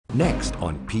Next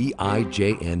on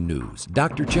PIJN News,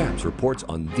 Dr. Chaps reports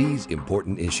on these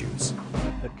important issues.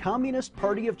 The Communist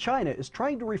Party of China is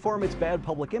trying to reform its bad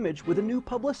public image with a new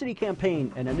publicity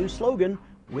campaign and a new slogan,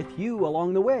 "With you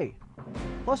along the way."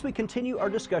 Plus, we continue our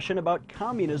discussion about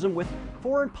communism with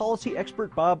foreign policy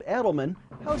expert Bob Adelman.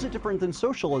 How is it different than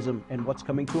socialism, and what's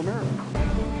coming to America?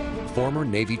 Former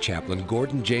Navy chaplain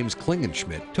Gordon James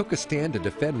Klingenschmitt took a stand to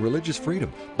defend religious freedom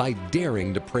by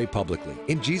daring to pray publicly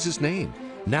in Jesus' name.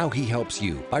 Now he helps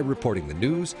you by reporting the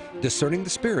news, discerning the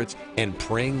spirits, and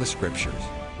praying the scriptures.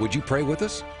 Would you pray with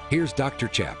us? Here's Dr.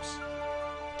 Chaps.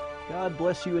 God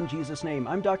bless you in Jesus' name.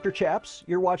 I'm Dr. Chaps.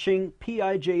 You're watching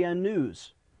PIJN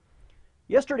News.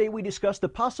 Yesterday, we discussed the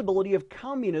possibility of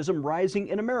communism rising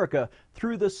in America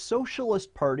through the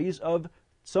socialist parties of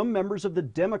some members of the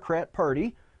Democrat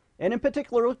Party, and in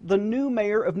particular, the new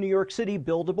mayor of New York City,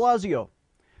 Bill de Blasio.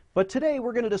 But today,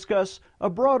 we're going to discuss a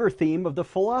broader theme of the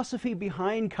philosophy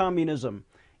behind communism,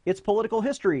 its political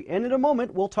history, and in a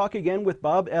moment, we'll talk again with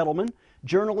Bob Adelman,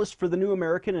 journalist for The New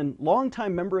American and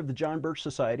longtime member of the John Birch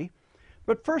Society.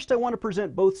 But first, I want to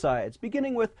present both sides,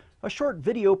 beginning with a short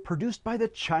video produced by the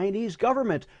Chinese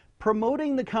government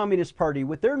promoting the Communist Party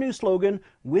with their new slogan,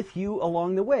 "With you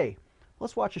along the way."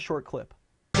 Let's watch a short clip.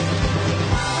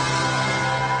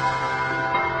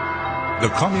 The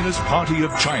Communist Party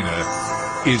of China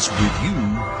is with you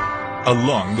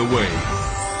along the way.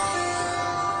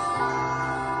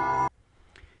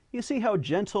 You see how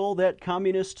gentle that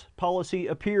communist policy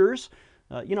appears?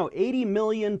 80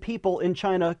 million people in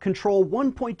China control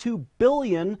 1.2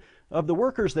 billion of the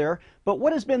workers there. But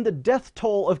what has been the death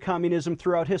toll of communism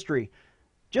throughout history?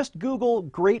 Just Google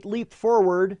Great Leap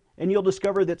Forward and you'll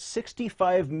discover that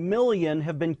 65 million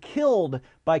have been killed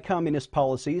by communist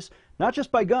policies, not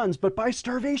just by guns, but by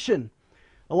starvation.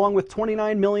 Along with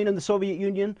 29 million in the Soviet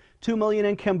Union, 2 million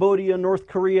in Cambodia, North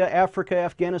Korea, Africa,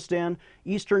 Afghanistan,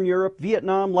 Eastern Europe,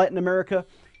 Vietnam, Latin America,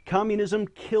 communism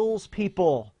kills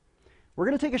people. We're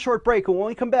going to take a short break, and when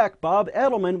we come back, Bob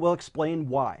Adelman will explain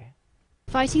why.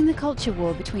 Fighting the culture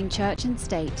war between church and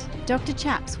state. Dr.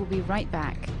 Chaps will be right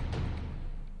back.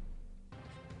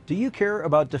 Do you care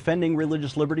about defending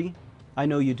religious liberty? I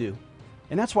know you do.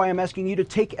 And that's why I'm asking you to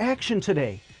take action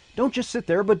today. Don't just sit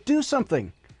there, but do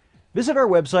something. Visit our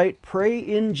website,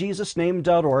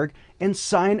 prayinjesusname.org, and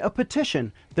sign a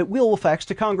petition that we'll fax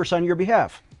to Congress on your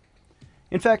behalf.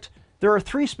 In fact, there are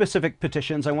 3 specific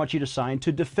petitions I want you to sign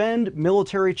to defend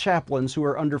military chaplains who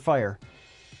are under fire.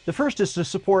 The first is to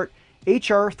support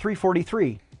H.R.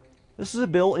 343. This is a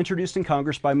bill introduced in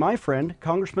Congress by my friend,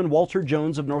 Congressman Walter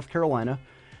Jones of North Carolina,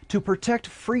 to protect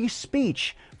free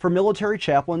speech for military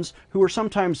chaplains who are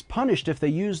sometimes punished if they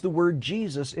use the word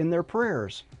Jesus in their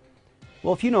prayers.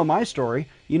 Well, if you know my story,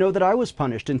 you know that I was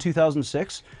punished in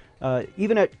 2006,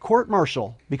 even at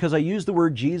court-martial, because I used the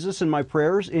word Jesus in my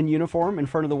prayers in uniform in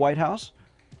front of the White House.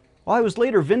 Well, I was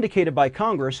later vindicated by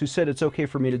Congress, who said it's okay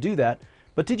for me to do that.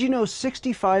 But did you know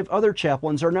 65 other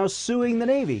chaplains are now suing the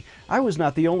Navy? I was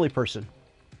not the only person.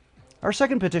 Our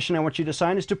second petition I want you to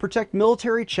sign is to protect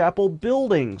military chapel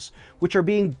buildings, which are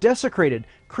being desecrated.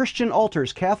 Christian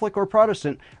altars, Catholic or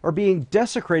Protestant, are being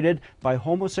desecrated by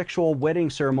homosexual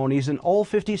wedding ceremonies in all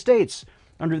 50 states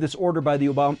under this order by the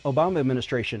Obama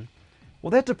administration. Well,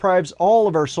 that deprives all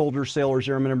of our soldiers, sailors,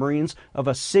 airmen, and Marines of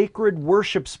a sacred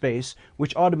worship space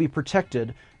which ought to be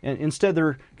protected. And instead,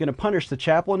 they're going to punish the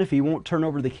chaplain if he won't turn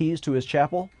over the keys to his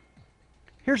chapel.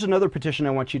 Here's another petition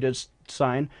I want you to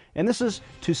sign, and this is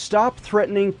to stop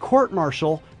threatening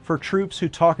court-martial for troops who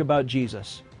talk about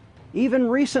Jesus. Even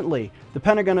recently, the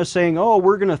Pentagon is saying, oh,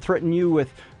 we're going to threaten you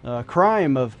with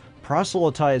crime of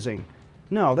proselytizing.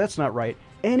 No, that's not right.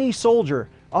 Any soldier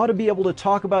ought to be able to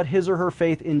talk about his or her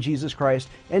faith in Jesus Christ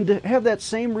and to have that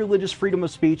same religious freedom of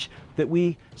speech that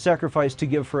we sacrifice to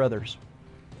give for others.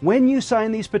 When you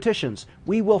sign these petitions,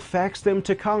 we will fax them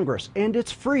to Congress, and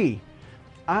it's free.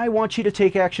 I want you to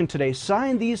take action today.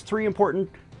 Sign these 3 important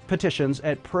petitions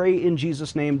at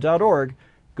prayinjesusname.org.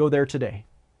 Go there today.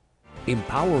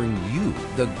 Empowering you,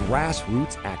 the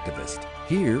grassroots activist.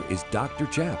 Here is Dr.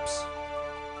 Chaps.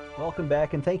 Welcome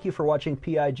back, and thank you for watching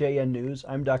PIJN News.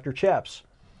 I'm Dr. Chaps.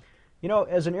 You know,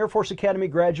 as an Air Force Academy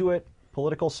graduate,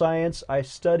 political science, I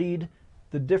studied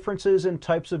the differences in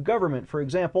types of government. For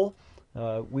example,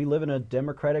 we live in a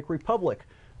democratic republic,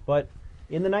 but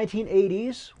in the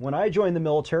 1980s, when I joined the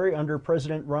military under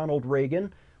President Ronald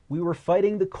Reagan, we were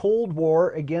fighting the Cold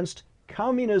War against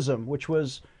communism, which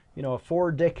was, a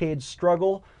 4-decade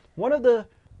struggle. One of the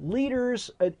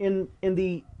leaders in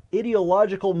the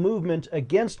ideological movement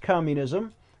against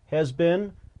communism has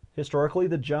been, historically,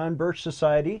 the John Birch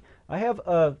Society. I have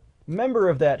a member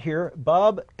of that here,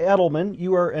 Bob Adelman.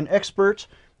 You are an expert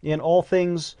in all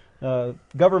things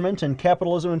government and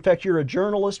capitalism. In fact, you're a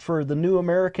journalist for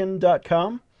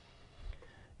thenewamerican.com.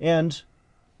 And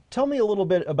tell me a little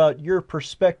bit about your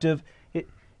perspective.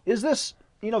 Is this,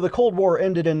 the Cold War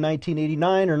ended in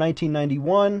 1989 or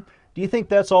 1991. Do you think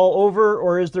that's all over,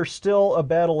 or is there still a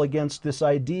battle against this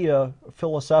idea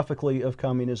philosophically of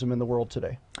communism in the world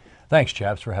today? Thanks,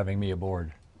 chaps, for having me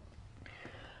aboard.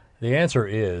 The answer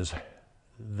is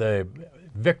the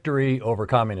victory over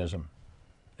communism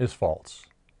is false.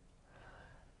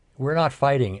 We're not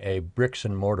fighting a bricks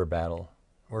and mortar battle.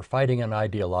 We're fighting an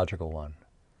ideological one.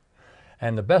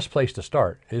 And the best place to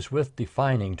start is with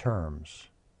defining terms.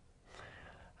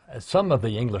 Some of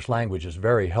the English language is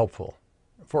very helpful.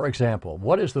 For example,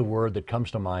 what is the word that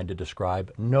comes to mind to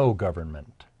describe no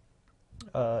government?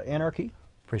 Anarchy.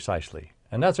 Precisely.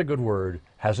 And that's a good word.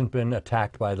 Hasn't been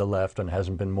attacked by the left and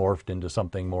hasn't been morphed into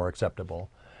something more acceptable.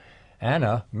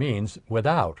 Ana means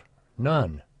without,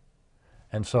 none.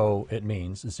 And so it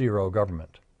means zero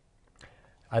government.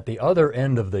 At the other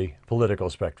end of the political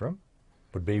spectrum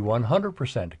would be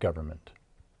 100% government.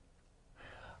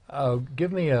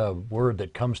 Give me a word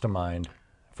that comes to mind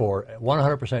for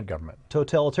 100% government.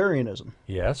 Totalitarianism.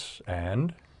 Yes,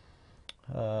 and?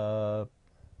 I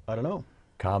don't know.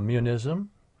 Communism.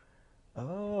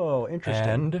 Oh, interesting.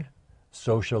 And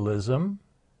socialism.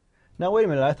 Now, wait a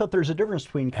minute. I thought there's a difference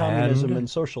between communism and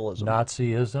socialism.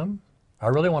 Nazism. I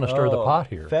really want to stir the pot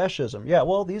here. Fascism. Yeah,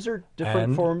 well, these are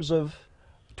different forms of...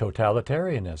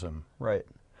 Totalitarianism. Right.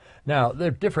 Now,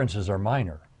 the differences are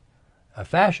minor.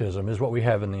 Fascism is what we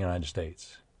have in the United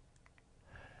States.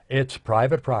 It's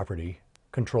private property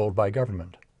controlled by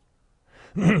government.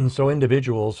 So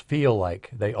individuals feel like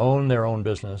they own their own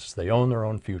business, they own their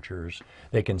own futures,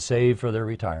 they can save for their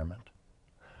retirement,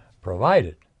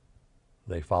 provided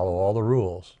they follow all the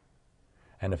rules.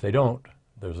 And if they don't,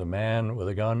 there's a man with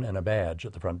a gun and a badge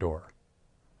at the front door.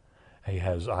 He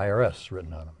has IRS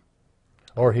written on him,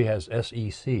 or he has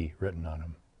SEC written on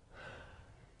him.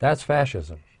 That's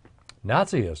fascism.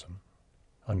 Nazism,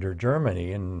 under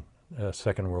Germany in the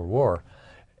Second World War,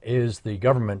 is the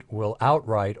government will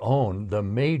outright own the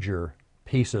major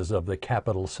pieces of the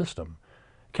capital system.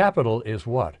 Capital is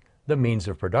what? The means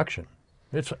of production.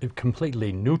 It's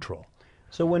completely neutral.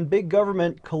 So when big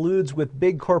government colludes with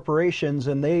big corporations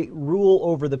and they rule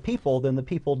over the people, then the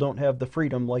people don't have the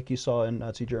freedom like you saw in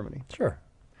Nazi Germany. Sure.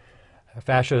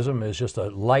 Fascism is just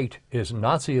is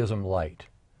Nazism light.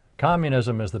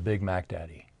 Communism is the Big Mac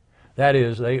Daddy. That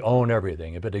is, they own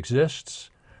everything. If it exists,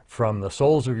 from the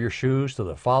soles of your shoes to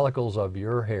the follicles of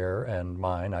your hair and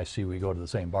mine, I see we go to the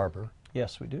same barber.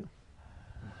 Yes, we do.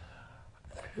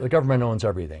 The government owns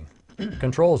everything,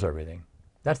 controls everything.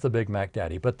 That's the Big Mac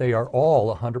Daddy, but they are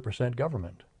all 100%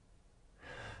 government.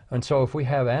 And so if we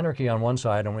have anarchy on one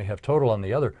side and we have total on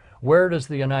the other, where does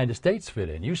the United States fit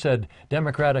in? You said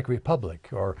democratic republic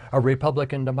or a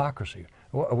republican democracy.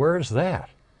 Where is that?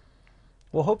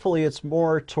 Well, hopefully it's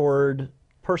more toward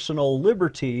personal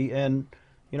liberty. And,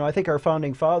 I think our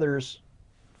founding fathers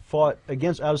fought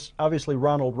against, obviously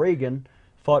Ronald Reagan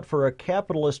fought for a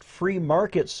capitalist free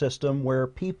market system where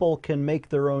people can make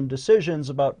their own decisions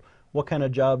about what kind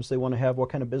of jobs they want to have, what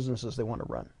kind of businesses they want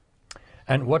to run.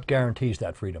 And what guarantees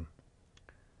that freedom?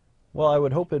 Well, I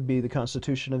would hope it'd be the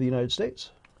Constitution of the United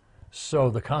States. So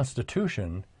the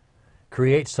Constitution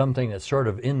creates something that's sort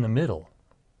of in the middle.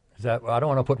 Is that, I don't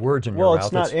want to put words in your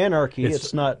mouth. Well, it's not anarchy.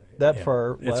 It's not that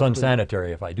far left. It's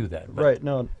unsanitary if I do that. Right.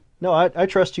 No, I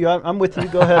trust you. I'm with you.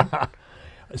 Go ahead.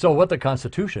 So what the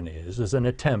Constitution is an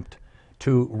attempt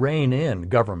to rein in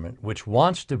government, which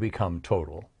wants to become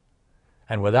total.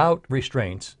 And without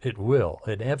restraints, it will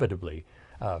inevitably.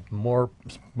 More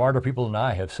smarter people than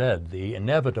I have said the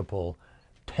inevitable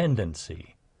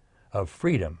tendency of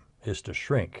freedom is to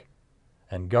shrink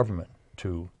and government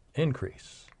to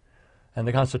increase. And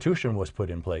the Constitution was put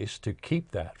in place to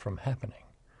keep that from happening.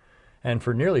 And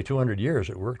for nearly 200 years,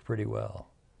 it worked pretty well.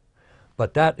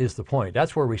 But that is the point.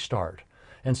 That's where we start.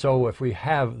 And so if we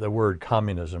have the word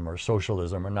communism or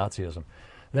socialism or Nazism,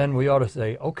 then we ought to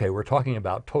say, okay, we're talking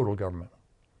about total government.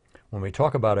 When we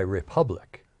talk about a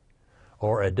republic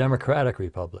or a democratic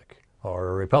republic or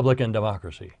a republican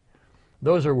democracy,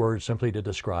 those are words simply to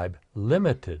describe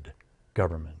limited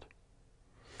government.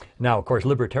 Now, of course,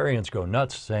 libertarians go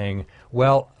nuts saying,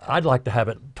 well, I'd like to have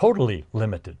it totally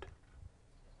limited.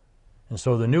 And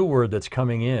so the new word that's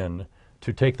coming in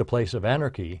to take the place of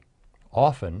anarchy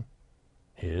often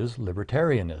is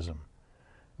libertarianism.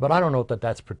 But I don't know that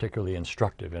that's particularly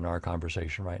instructive in our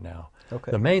conversation right now.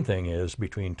 Okay. The main thing is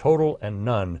between total and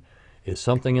none is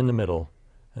something in the middle,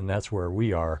 and that's where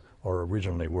we are or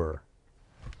originally were.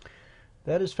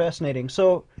 That is fascinating.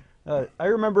 So I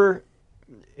remember,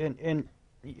 and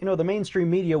the mainstream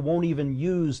media won't even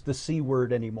use the C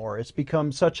word anymore. It's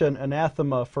become such an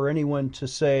anathema for anyone to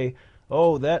say,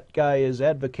 oh, that guy is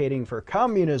advocating for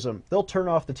communism. They'll turn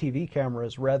off the TV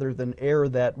cameras rather than air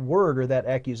that word or that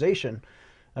accusation.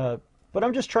 But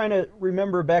I'm just trying to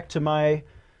remember back to my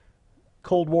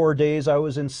Cold War days. I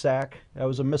was in SAC. I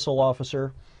was a missile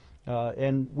officer,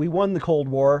 and we won the Cold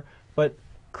War. But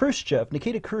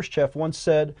Nikita Khrushchev once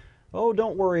said, oh,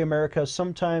 don't worry, America,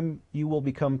 sometime you will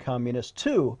become communist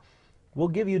too. We'll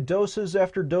give you doses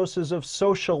after doses of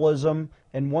socialism,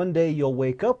 and one day you'll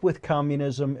wake up with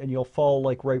communism and you'll fall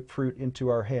like ripe fruit into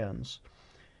our hands.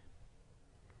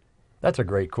 That's a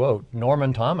great quote.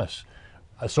 Norman Thomas,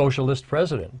 a socialist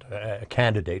president, a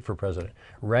candidate for president,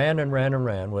 ran and ran and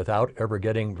ran without ever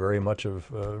getting very much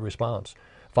of a response.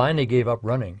 Finally gave up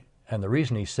running, and the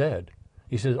reason he said,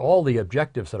 all the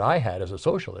objectives that I had as a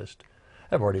socialist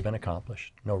have already been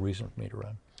accomplished. No reason for me to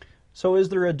run. So is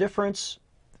there a difference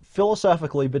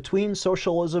philosophically between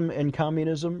socialism and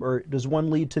communism, or does one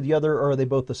lead to the other, or are they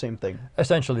both the same thing?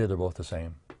 Essentially, they're both the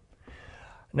same.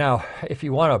 Now, if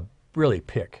you want to really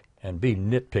pick and be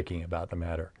nitpicking about the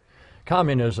matter,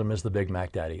 communism is the Big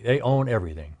Mac Daddy. They own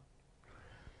everything.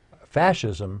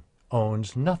 Fascism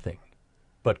owns nothing,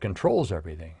 but controls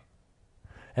everything.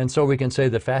 And so we can say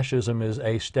that fascism is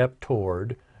a step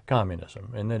toward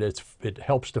communism, and that it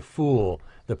helps to fool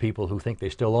the people who think they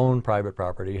still own private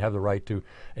property, have the right to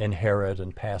inherit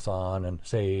and pass on and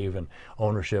save and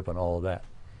ownership and all of that.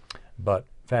 But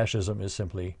fascism is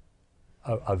simply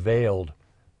a veiled,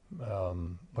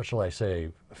 what shall I say,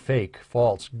 fake,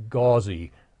 false,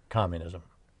 gauzy communism.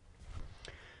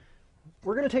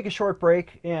 We're going to take a short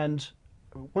break, and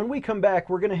when we come back,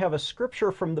 we're going to have a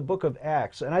scripture from the book of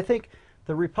Acts. And I think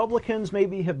the Republicans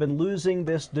maybe have been losing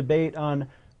this debate on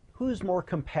who's more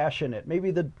compassionate.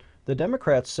 Maybe the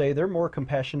Democrats say they're more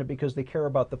compassionate because they care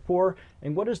about the poor.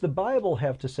 And what does the Bible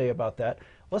have to say about that?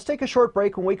 Let's take a short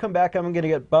break. When we come back, I'm going to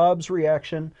get Bob's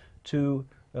reaction to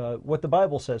what the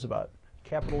Bible says about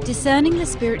capitalism. Discerning the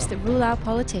spirits that rule our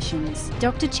politicians.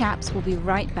 Dr. Chaps will be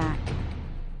right back.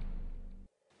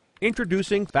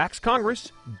 Introducing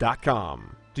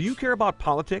FaxCongress.com. Do you care about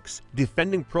politics,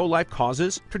 defending pro-life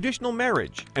causes, traditional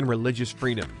marriage, and religious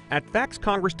freedom? At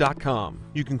FaxCongress.com,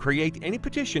 you can create any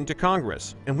petition to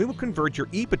Congress, and we will convert your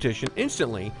e-petition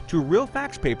instantly to real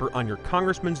fax paper on your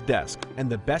congressman's desk. And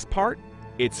the best part?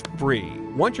 It's free.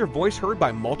 Want your voice heard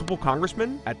by multiple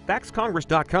congressmen? At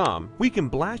FaxCongress.com, we can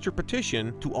blast your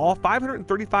petition to all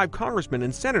 535 congressmen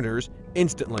and senators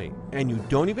instantly. And you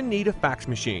don't even need a fax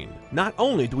machine. Not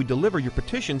only do we deliver your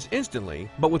petitions instantly,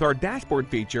 but with our dashboard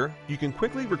feature, you can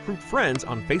quickly recruit friends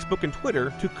on Facebook and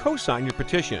Twitter to co-sign your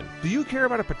petition. Do you care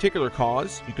about a particular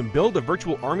cause? You can build a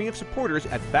virtual army of supporters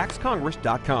at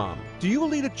FaxCongress.com. Do you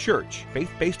lead a church,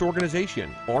 faith-based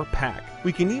organization, or PAC?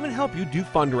 We can even help you do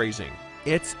fundraising.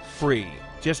 It's free.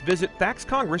 Just visit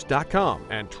FaxCongress.com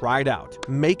and try it out.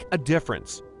 Make a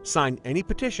difference. Sign any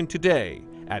petition today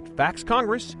at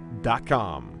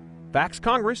FaxCongress.com.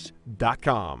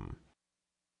 FaxCongress.com.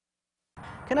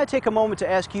 Can I take a moment to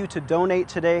ask you to donate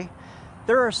today?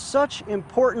 There are such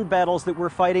important battles that we're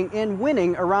fighting and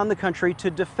winning around the country to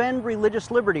defend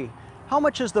religious liberty. How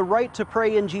much is the right to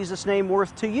pray in Jesus' name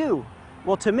worth to you?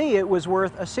 Well, to me, it was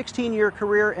worth a 16-year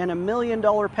career and $1 million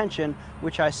pension,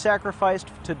 which I sacrificed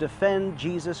to defend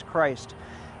Jesus Christ.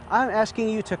 I'm asking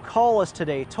you to call us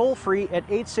today, toll-free at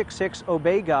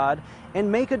 866-OBEY-GOD,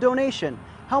 and make a donation.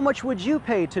 How much would you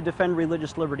pay to defend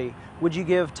religious liberty? Would you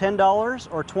give $10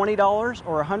 or $20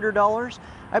 or $100?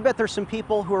 I bet there's some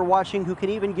people who are watching who can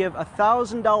even give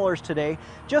 $1,000 today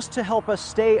just to help us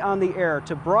stay on the air,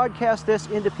 to broadcast this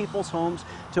into people's homes,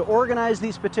 to organize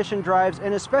these petition drives,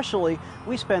 and especially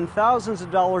we spend thousands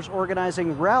of dollars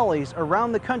organizing rallies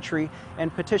around the country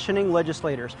and petitioning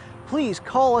legislators. Please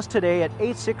call us today at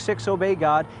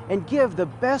 866-OBEY-GOD and give the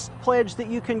best pledge that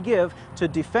you can give to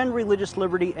defend religious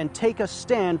liberty and take a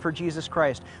stand for Jesus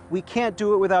Christ. We can't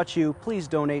do it without you. Please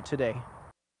donate today.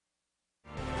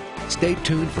 Stay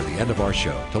tuned for the end of our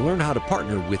show to learn how to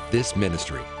partner with this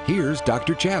ministry. Here's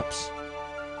Dr. Chaps.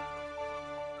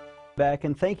 Back,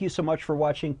 and thank you so much for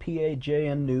watching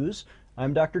PAJN News.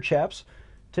 I'm Dr. Chaps.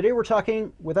 Today we're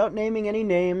talking, without naming any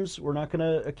names, we're not going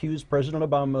to accuse President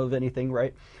Obama of anything,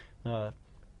 right?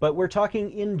 But we're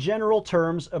talking in general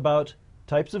terms about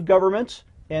types of government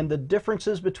and the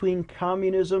differences between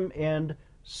communism and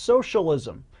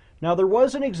socialism. Now, there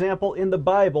was an example in the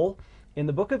Bible, in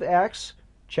the book of Acts,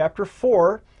 chapter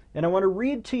 4, and I want to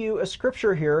read to you a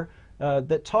scripture here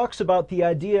that talks about the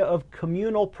idea of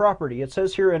communal property. It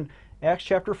says here in Acts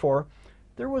chapter 4,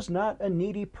 "There was not a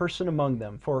needy person among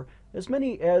them, for as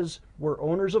many as were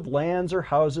owners of lands or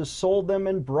houses sold them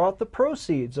and brought the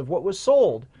proceeds of what was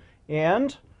sold,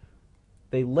 and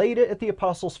they laid it at the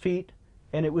apostles' feet,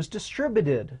 and it was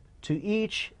distributed to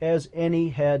each as any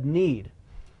had need.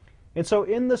 And so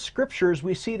in the scriptures,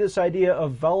 we see this idea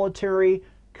of voluntary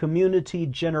community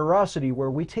generosity, where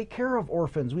we take care of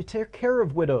orphans, we take care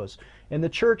of widows, and the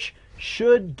church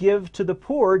should give to the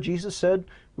poor. Jesus said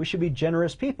we should be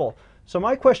generous people. So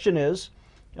my question is,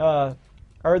 are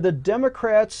the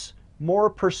Democrats more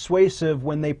persuasive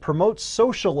when they promote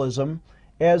socialism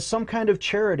as some kind of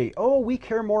charity? Oh, we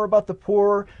care more about the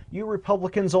poor. You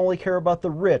Republicans only care about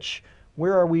the rich.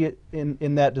 Where are we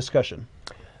in that discussion?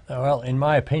 Well, in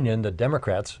my opinion, the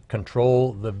Democrats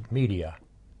control the media.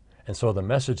 And so the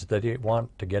message that they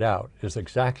want to get out is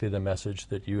exactly the message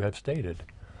that you have stated,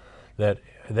 that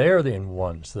they're the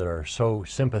ones that are so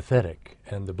sympathetic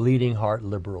and the bleeding heart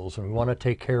liberals, and we want to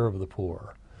take care of the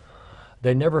poor.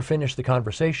 They never finish the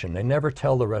conversation. They never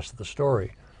tell the rest of the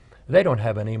story. They don't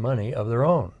have any money of their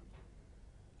own.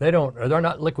 They're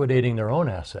not liquidating their own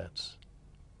assets.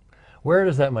 Where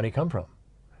does that money come from?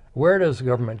 Where does the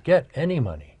government get any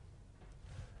money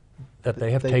that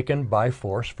they have taken by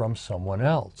force from someone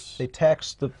else? They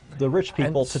tax the rich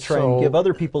people to try and give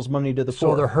other people's money to the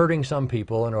poor. So they're hurting some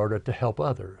people in order to help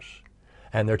others,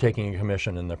 and they're taking a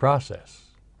commission in the process.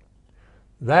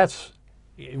 That's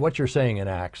what you're saying in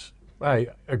Acts. I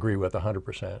agree with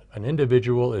 100%. An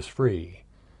individual is free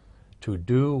to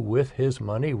do with his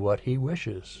money what he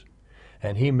wishes.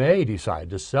 And he may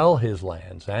decide to sell his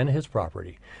lands and his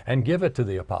property and give it to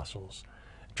the apostles,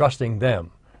 trusting them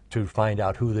to find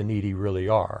out who the needy really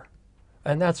are.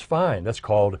 And that's fine. That's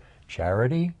called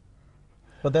charity.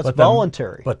 But that's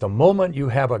voluntary. But the moment you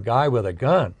have a guy with a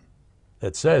gun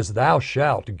that says, "Thou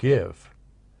shalt give,"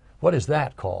 what is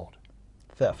that called?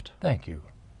 Theft. Thank you.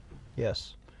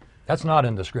 Yes. That's not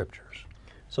in the scriptures.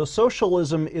 So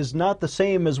socialism is not the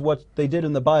same as what they did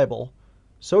in the Bible.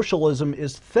 Socialism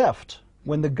is theft.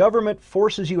 When the government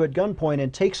forces you at gunpoint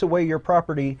and takes away your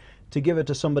property to give it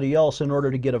to somebody else in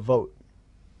order to get a vote.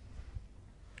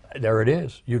 There it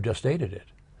is. You just stated it.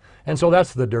 And so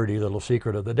that's the dirty little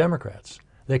secret of the Democrats.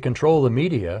 They control the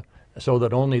media so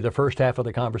that only the first half of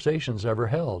the conversation's ever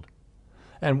held.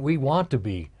 And we want to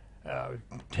be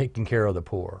taking care of the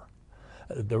poor.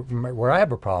 Where I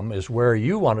have a problem is where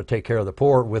you want to take care of the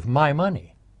poor with my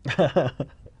money.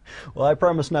 Well, I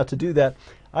promise not to do that.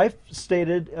 I've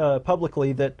stated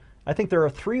publicly that I think there are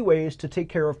 3 ways to take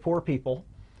care of poor people.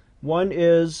 One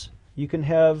is you can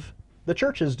have the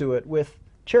churches do it with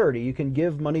charity. You can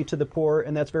give money to the poor,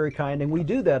 and that's very kind, and we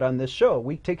do that on this show.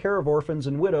 We take care of orphans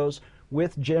and widows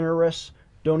with generous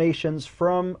donations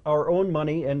from our own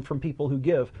money and from people who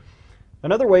give.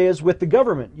 Another way is with the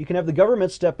government. You can have the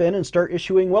government step in and start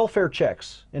issuing welfare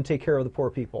checks and take care of the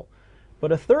poor people.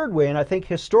 But a third way, and I think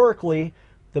historically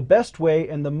the best way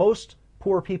and the most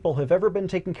poor people have ever been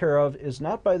taken care of, is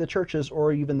not by the churches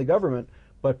or even the government,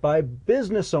 but by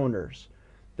business owners.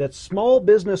 That small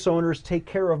business owners take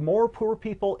care of more poor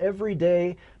people every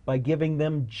day by giving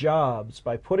them jobs,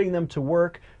 by putting them to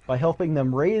work, by helping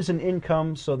them raise an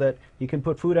income so that you can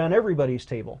put food on everybody's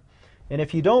table. And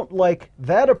if you don't like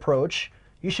that approach,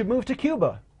 you should move to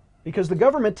Cuba, because the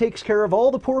government takes care of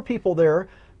all the poor people there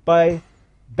by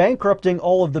bankrupting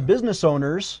all of the business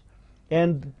owners,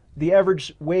 and the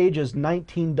average wage is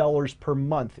 $19 per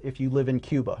month if you live in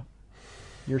Cuba.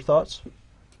 Your thoughts?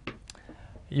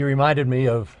 You reminded me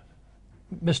of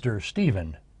Mr.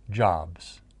 Stephen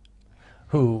Jobs,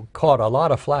 who caught a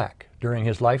lot of flack during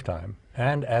his lifetime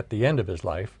and at the end of his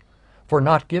life for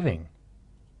not giving,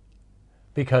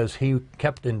 because he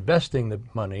kept investing the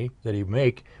money that he'd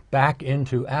make back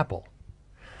into Apple.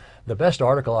 The best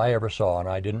article I ever saw, and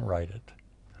I didn't write it,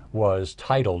 was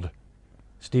titled,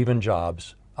 "Stephen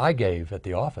Jobs, I Gave at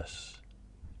the Office."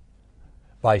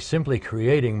 By simply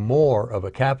creating more of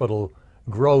a capital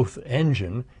growth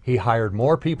engine, he hired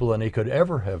more people than he could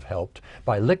ever have helped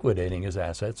by liquidating his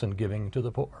assets and giving to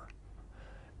the poor.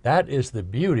 That is the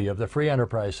beauty of the free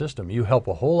enterprise system. You help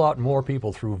a whole lot more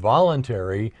people through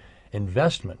voluntary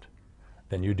investment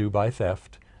than you do by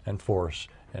theft and force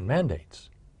and mandates.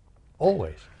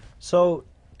 Always. So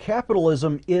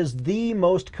capitalism is the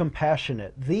most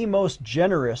compassionate, the most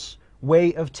generous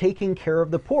way of taking care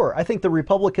of the poor. I think the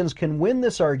Republicans can win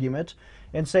this argument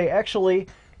and say, actually,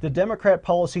 the Democrat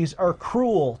policies are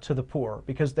cruel to the poor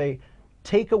because they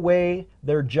take away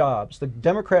their jobs. The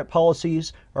Democrat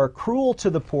policies are cruel to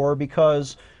the poor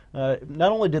because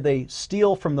not only did they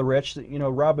steal from the rich, you know,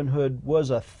 Robin Hood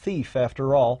was a thief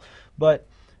after all, but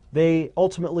they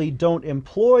ultimately don't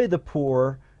employ the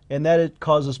poor, and that it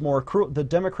causes more cruel. The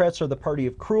Democrats are the party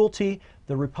of cruelty.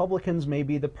 the Republicans may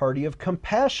be the party of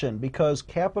compassion because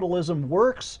capitalism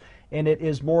works and it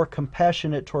is more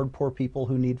compassionate toward poor people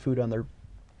who need food on their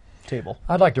table.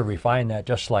 I'd like to refine that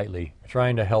just slightly,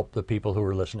 trying to help the people who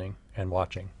are listening and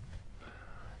watching.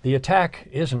 The attack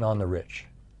isn't on the rich.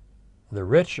 The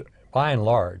rich, by and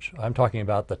large, I'm talking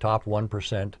about the top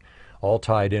 1%, all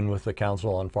tied in with the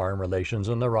Council on Foreign Relations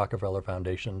and the Rockefeller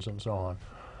Foundations and so on.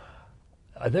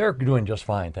 They're doing just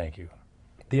fine, thank you.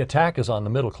 The attack is on the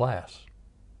middle class,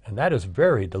 and that is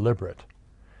very deliberate.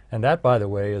 And that, by the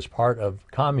way, is part of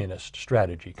communist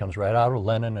strategy, comes right out of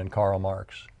Lenin and Karl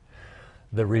Marx.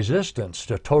 The resistance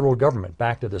to total government,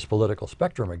 back to this political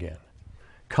spectrum again,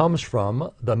 comes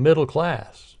from the middle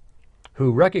class,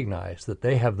 who recognize that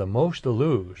they have the most to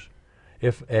lose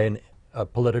if a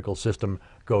political system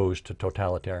goes to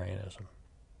totalitarianism.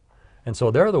 And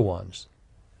so they're the ones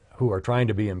who are trying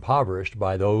to be impoverished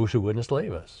by those who would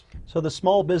enslave us. So the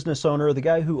small business owner, the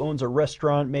guy who owns a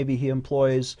restaurant, maybe he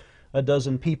employs a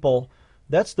dozen people,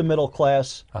 that's the middle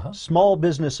class small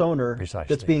business owner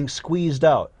that's being squeezed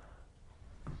out.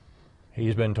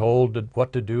 He's been told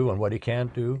what to do and what he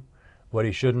can't do, what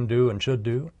he shouldn't do and should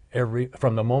do,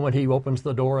 from the moment he opens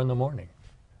the door in the morning.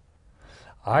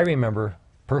 I remember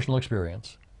personal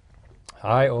experience.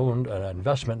 I owned an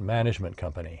investment management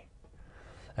company,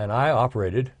 and I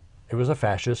operated, it was a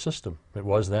fascist system. It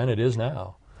was then, it is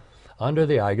now, under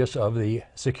the aegis of the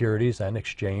Securities and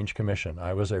Exchange Commission.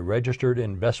 I was a registered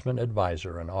investment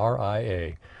advisor, an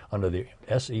RIA, under the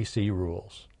SEC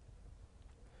rules.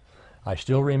 I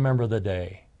still remember the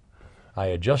day. I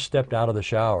had just stepped out of the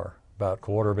shower about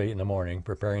 7:45 in the morning,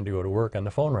 preparing to go to work, and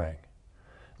the phone rang.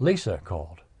 Lisa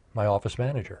called, my office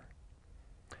manager.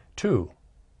 2,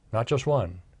 not just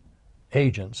one,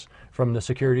 agents from the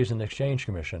Securities and Exchange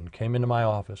Commission came into my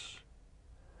office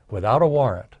without a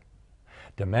warrant,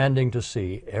 demanding to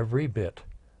see every bit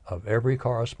of every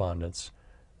correspondence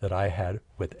that I had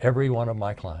with every one of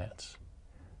my clients.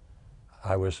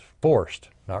 I was forced,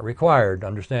 not required, to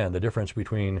understand the difference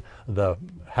between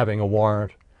having a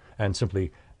warrant and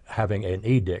simply having an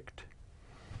edict.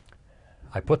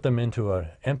 I put them into an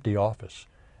empty office,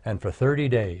 and for 30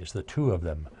 days, the two of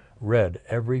them read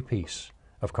every piece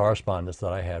of correspondence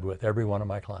that I had with every one of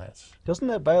my clients. Doesn't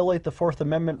that violate the Fourth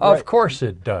Amendment? Of course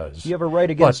it does. You have a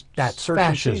right against but that's search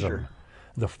fascism. and seizure.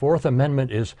 The Fourth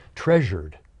Amendment is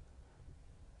treasured.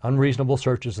 Unreasonable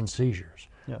searches and seizures,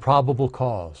 probable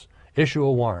cause, issue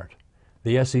a warrant.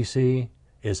 The SEC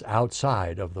is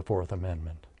outside of the Fourth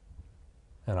Amendment.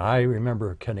 And I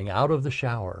remember getting out of the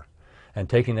shower and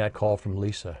taking that call from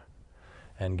Lisa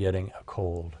and getting a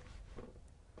cold.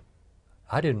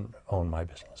 I didn't own my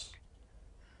business.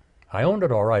 I owned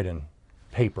it all right in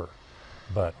paper,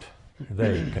 but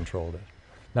they controlled it.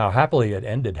 Now, happily, it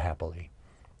ended happily.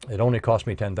 It only cost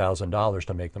me $10,000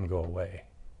 to make them go away.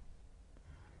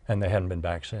 And they hadn't been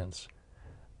back since.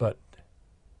 But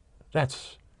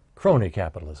that's crony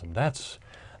capitalism. That's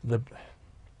the...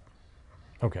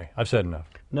 Okay, I've said enough.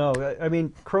 No, I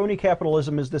mean, crony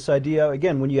capitalism is this idea,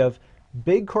 again, when you have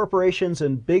big corporations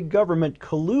and big government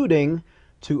colluding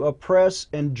to oppress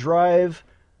and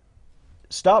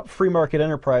stop free market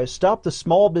enterprise, stop the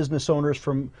small business owners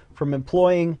from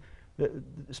employing.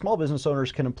 Small business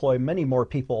owners can employ many more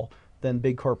people than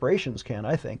big corporations can,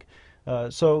 I think.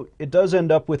 So it does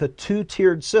end up with a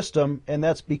two-tiered system, and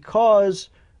that's because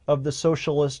of the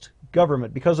socialist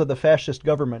government, because of the fascist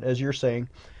government, as you're saying.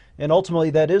 And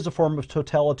ultimately, that is a form of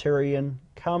totalitarian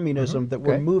communism that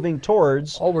we're moving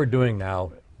towards. All we're doing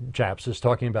now, chaps, is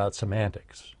talking about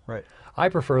semantics. Right. I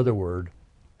prefer the word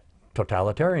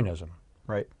totalitarianism.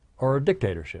 Right. Or a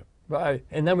dictatorship.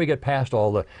 And then we get past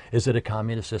all the, is it a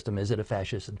communist system, is it a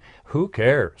fascist system? Who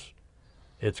cares?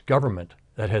 It's government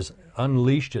that has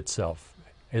unleashed itself.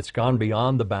 It's gone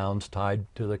beyond the bounds tied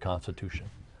to the Constitution.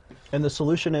 And the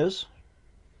solution is?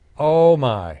 Oh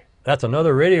my, that's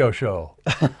another radio show.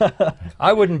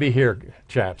 I wouldn't be here,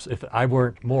 chaps, if I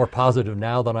weren't more positive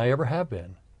now than I ever have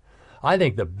been. I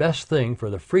think the best thing for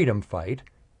the freedom fight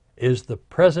is the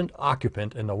present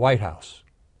occupant in the White House.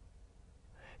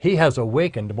 He has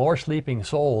awakened more sleeping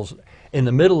souls in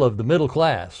the middle of the middle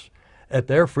class that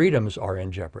their freedoms are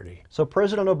in jeopardy. So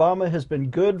President Obama has been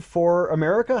good for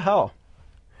America? How?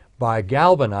 By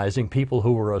galvanizing people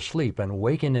who were asleep and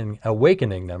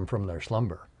awakening them from their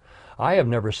slumber. I have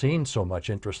never seen so much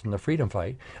interest in the freedom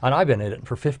fight, and I've been in it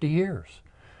for 50 years.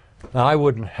 Now, I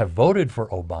wouldn't have voted for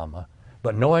Obama,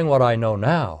 but knowing what I know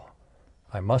now,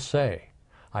 I must say,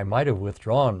 I might have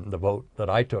withdrawn the vote that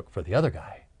I took for the other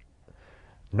guy,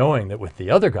 knowing that with the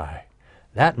other guy,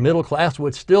 that middle class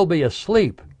would still be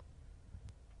asleep.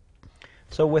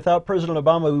 So without President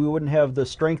Obama, we wouldn't have the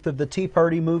strength of the Tea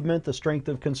Party movement, the strength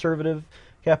of conservative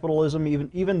capitalism,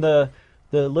 even the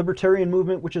libertarian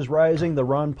movement, which is rising, the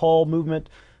Ron Paul movement.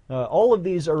 All of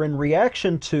these are in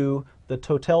reaction to the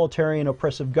totalitarian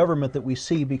oppressive government that we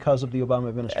see because of the Obama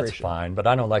administration. That's fine, but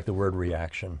I don't like the word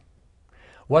reaction.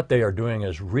 What they are doing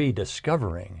is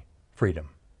rediscovering freedom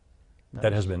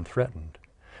that has been threatened.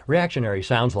 Reactionary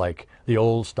sounds like the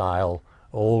old style,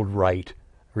 old right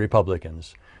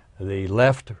Republicans. The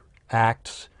left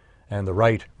acts and the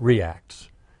right reacts.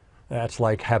 That's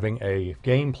like having a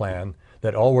game plan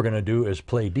that all we're going to do is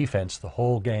play defense the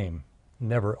whole game,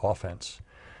 never offense.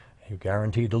 You're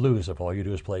guaranteed to lose if all you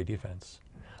do is play defense.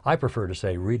 I prefer to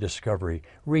say rediscovery,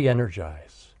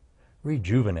 re-energize,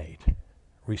 rejuvenate,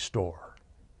 restore.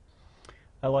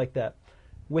 I like that.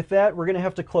 With that, we're going to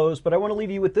have to close, but I want to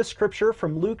leave you with this scripture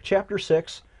from Luke chapter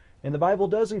 6. And the Bible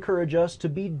does encourage us to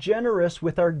be generous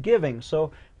with our giving.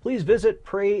 So please visit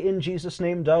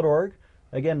prayinjesusname.org.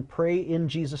 Again,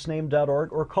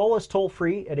 prayinjesusname.org, or call us toll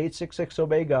free at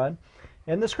 866-OBEY-GOD.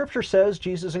 And the scripture says,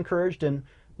 Jesus encouraged in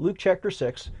Luke chapter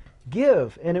 6,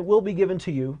 "Give, and it will be given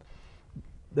to you.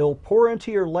 They'll pour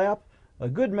into your lap a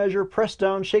good measure, pressed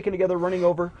down, shaken together, running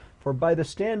over. For by the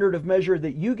standard of measure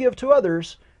that you give to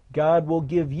others, God will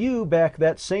give you back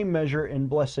that same measure and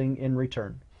blessing in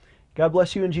return." God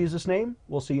bless you in Jesus' name.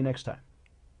 We'll see you next time.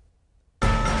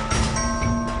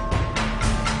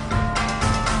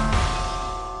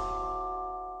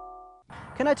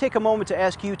 Can I take a moment to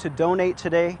ask you to donate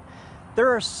today? There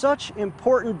are such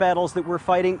important battles that we're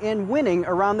fighting and winning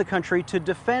around the country to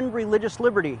defend religious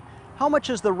liberty. How much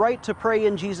is the right to pray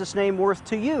in Jesus' name worth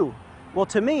to you? Well,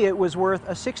 to me, it was worth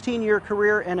a 16-year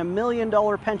career and $1 million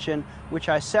pension, which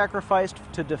I sacrificed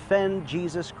to defend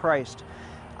Jesus Christ.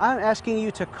 I'm asking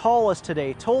you to call us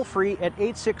today, toll-free at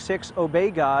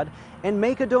 866-OBEY-GOD, and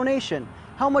make a donation.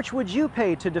 How much would you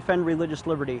pay to defend religious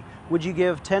liberty? Would you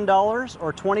give $10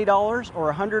 or $20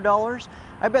 or $100?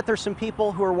 I bet there's some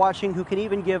people who are watching who can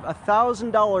even give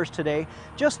 $1,000 today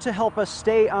just to help us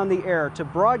stay on the air, to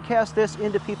broadcast this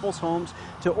into people's homes,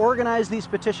 to organize these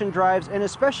petition drives, and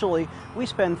especially we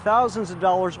spend thousands of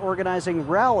dollars organizing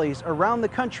rallies around the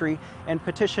country and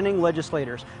petitioning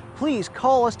legislators. Please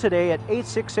call us today at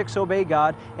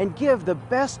 866-OBEY-GOD and give the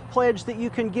best pledge that you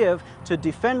can give to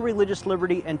defend religious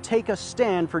liberty and take a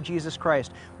stand for Jesus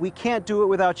Christ. We can't do it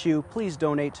without you. Please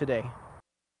donate today.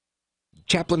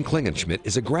 Chaplain Klingenschmitt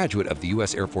is a graduate of the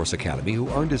U.S. Air Force Academy who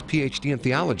earned his Ph.D. in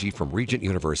theology from Regent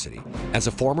University. As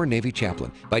a former Navy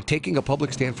chaplain, by taking a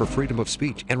public stand for freedom of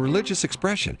speech and religious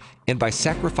expression, and by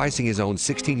sacrificing his own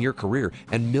 16-year career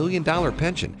and $1 million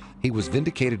pension, he was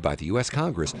vindicated by the U.S.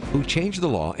 Congress, who changed the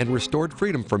law and restored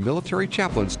freedom for military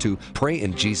chaplains to pray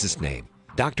in Jesus' name.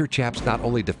 Dr. Chaps not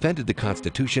only defended the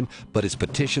Constitution, but his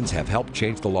petitions have helped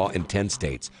change the law in 10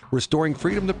 states, restoring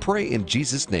freedom to pray in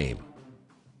Jesus' name.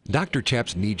 Dr.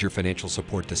 Chaps needs your financial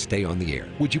support to stay on the air.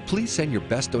 Would you please send your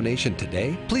best donation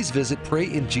today? Please visit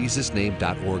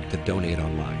prayinjesusname.org to donate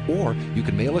online. Or you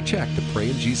can mail a check to Pray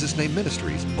in Jesus' Name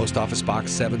Ministries, Post Office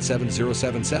Box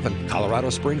 77077, Colorado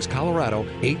Springs, Colorado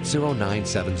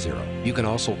 80970. You can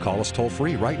also call us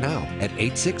toll-free right now at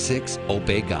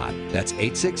 866-OBEY-GOD. That's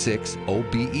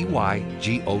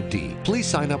 866-OBEY-GOD. Please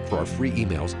sign up for our free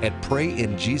emails at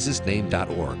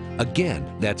prayinjesusname.org.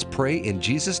 Again, that's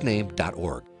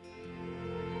prayinjesusname.org.